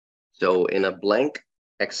So in a blank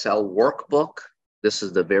Excel workbook, this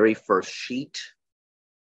is the very first sheet.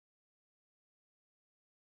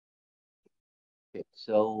 Okay,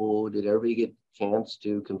 so did everybody get a chance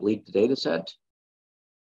to complete the data set?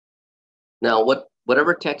 Now,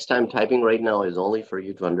 whatever text I'm typing right now is only for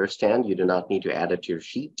you to understand. You do not need to add it to your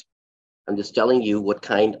sheet. I'm just telling you what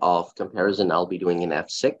kind of comparison I'll be doing in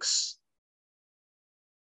F6.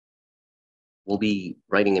 We'll be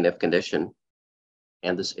writing an if condition,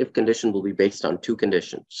 and this if condition will be based on two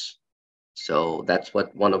conditions. So that's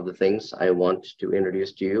what one of the things I want to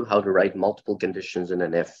introduce to you, how to write multiple conditions in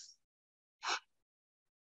an if.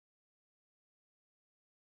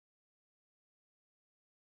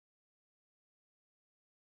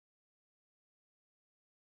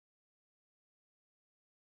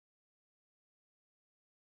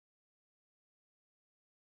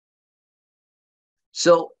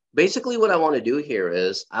 So basically what I want to do here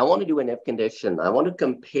is I want to do an if condition. I want to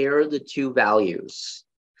compare the two values.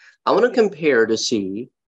 I want to compare to see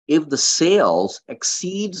if the sales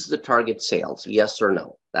exceeds the target sales, yes or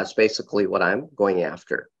no. That's basically what I'm going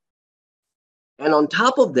after. And on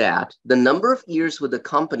top of that, the number of years with the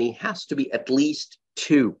company has to be at least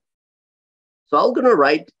 2. So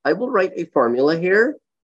I will write a formula here,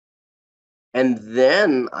 and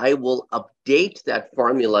then I will update that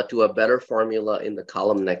formula to a better formula in the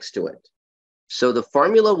column next to it. So the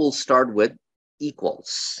formula will start with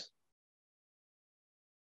equals,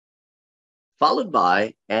 followed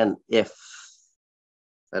by an if,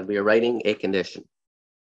 and we are writing a condition.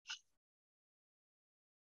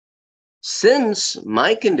 Since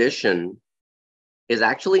my condition is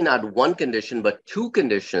actually not one condition, but two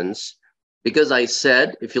conditions, because I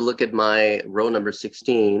said, if you look at my row number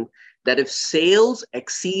 16, that if sales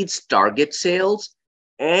exceeds target sales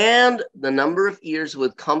and the number of years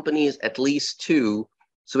with companies at least 2,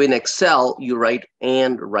 so in Excel, you write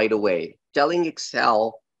and right away, telling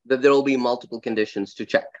Excel that there will be multiple conditions to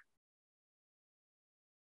check.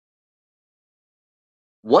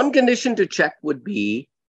 One condition to check would be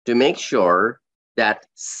to make sure that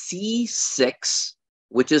C6,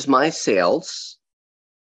 which is my sales,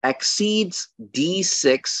 exceeds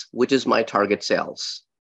D6, which is my target sales.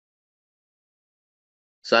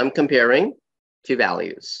 So I'm comparing two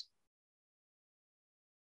values.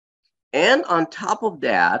 And on top of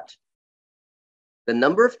that, the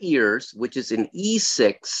number of years, which is in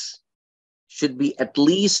E6, should be at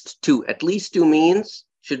least 2. At least 2 means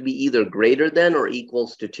should be either greater than or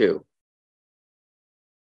equals to 2.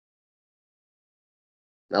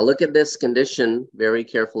 Now look at this condition very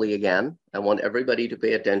carefully again. I want everybody to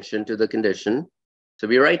pay attention to the condition. So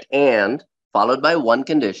we write and, followed by one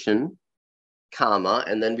condition, comma,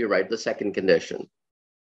 and then we write the second condition.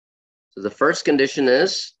 So the first condition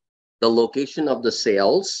is the location of the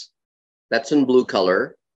sales. That's in blue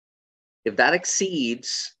color. If that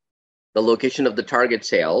exceeds the location of the target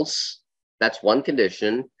sales, that's one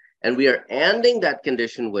condition. And we are ending that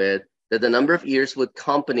condition with that the number of years with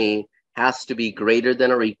company has to be greater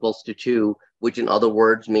than or equals to 2, which in other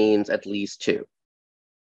words means at least 2.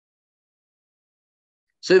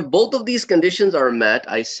 So if both of these conditions are met,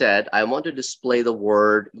 I said I want to display the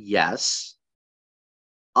word yes.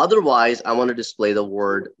 Otherwise, I want to display the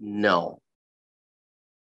word no.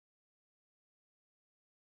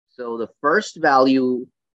 So the first value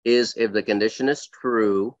is if the condition is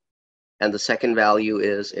true, and the second value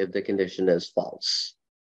is if the condition is false.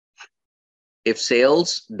 If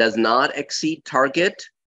sales does not exceed target,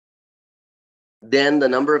 then the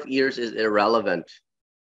number of years is irrelevant.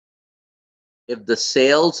 If the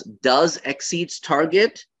sales does exceeds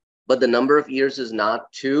target, but the number of years is not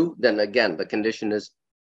 2, then again, the condition is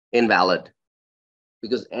invalid.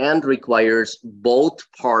 Because and requires both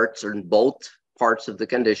parts or both parts of the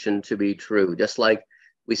condition to be true. Just like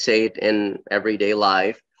we say it in everyday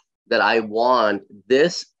life, that I want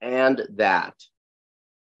this and that.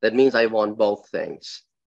 That means I want both things.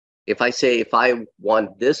 If I say if I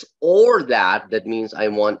want this or that, that means I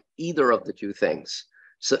want either of the two things.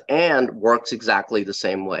 So and works exactly the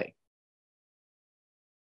same way.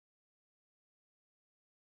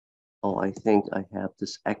 Oh, I think I have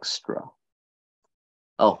this extra.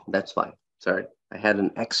 Oh, that's fine. Sorry. I had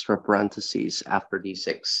an extra parentheses after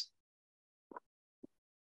D6.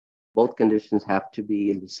 Both conditions have to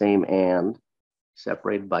be in the same and,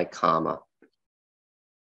 separated by comma.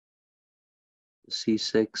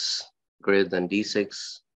 C6 greater than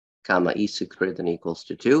D6, comma, E6 greater than equals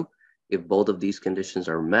to 2. If both of these conditions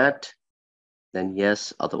are met, then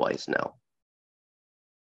yes, otherwise no.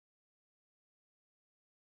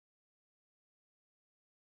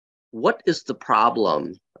 What is the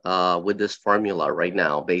problem with this formula right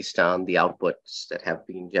now based on the outputs that have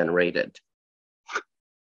been generated.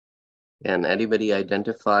 Can anybody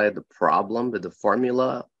identify the problem with the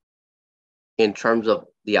formula in terms of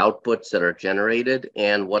the outputs that are generated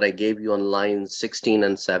and what I gave you on lines 16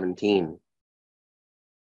 and 17?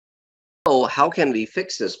 So how can we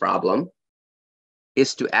fix this problem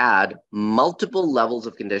is to add multiple levels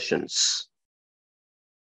of conditions.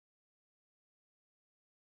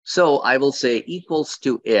 So I will say equals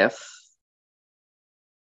to if,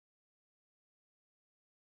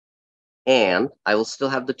 and I will still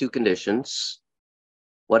have the two conditions.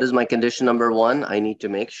 What is my condition number one? I need to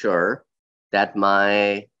make sure that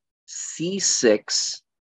my C6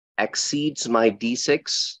 exceeds my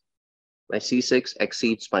D6. My C6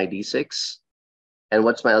 exceeds my D6. And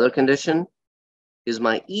what's my other condition? Is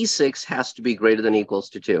my E6 has to be greater than or equals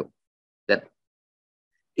to 2. That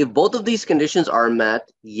if both of these conditions are met,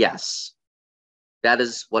 yes, that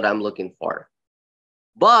is what I'm looking for.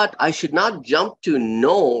 But I should not jump to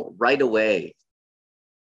no right away.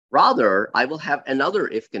 Rather, I will have another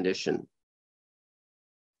if condition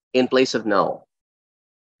in place of no.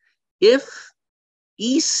 If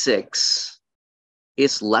E6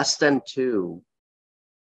 is less than 2,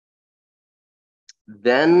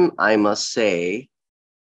 then I must say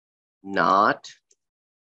not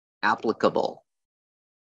applicable.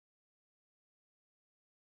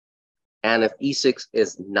 And if E6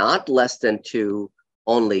 is not less than 2,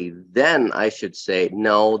 only then I should say,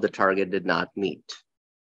 no, the target did not meet.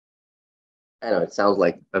 I know it sounds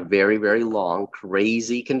like a very, very long,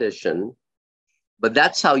 crazy condition, but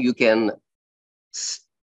that's how you can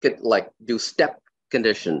do step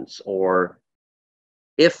conditions or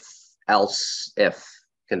if, else, if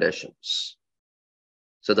conditions.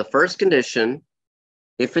 So the first condition,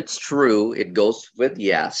 if it's true, it goes with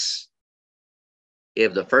yes.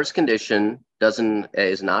 If the first condition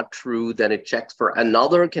is not true, then it checks for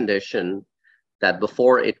another condition that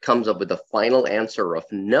before it comes up with the final answer of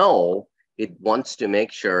no, it wants to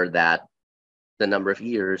make sure that the number of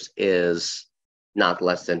years is not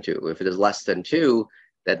less than 2. If it is less than 2,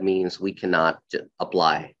 that means we cannot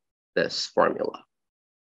apply this formula.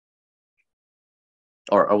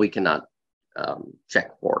 Or we cannot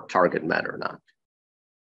check for target met or not.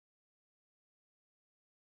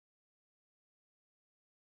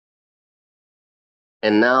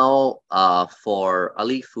 And now for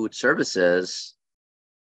Ali Food Services,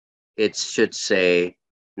 it should say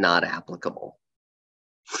not applicable.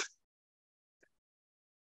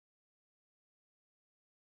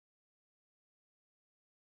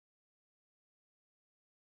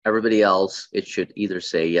 Everybody else, it should either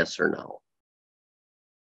say yes or no.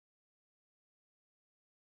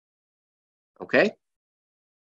 Okay?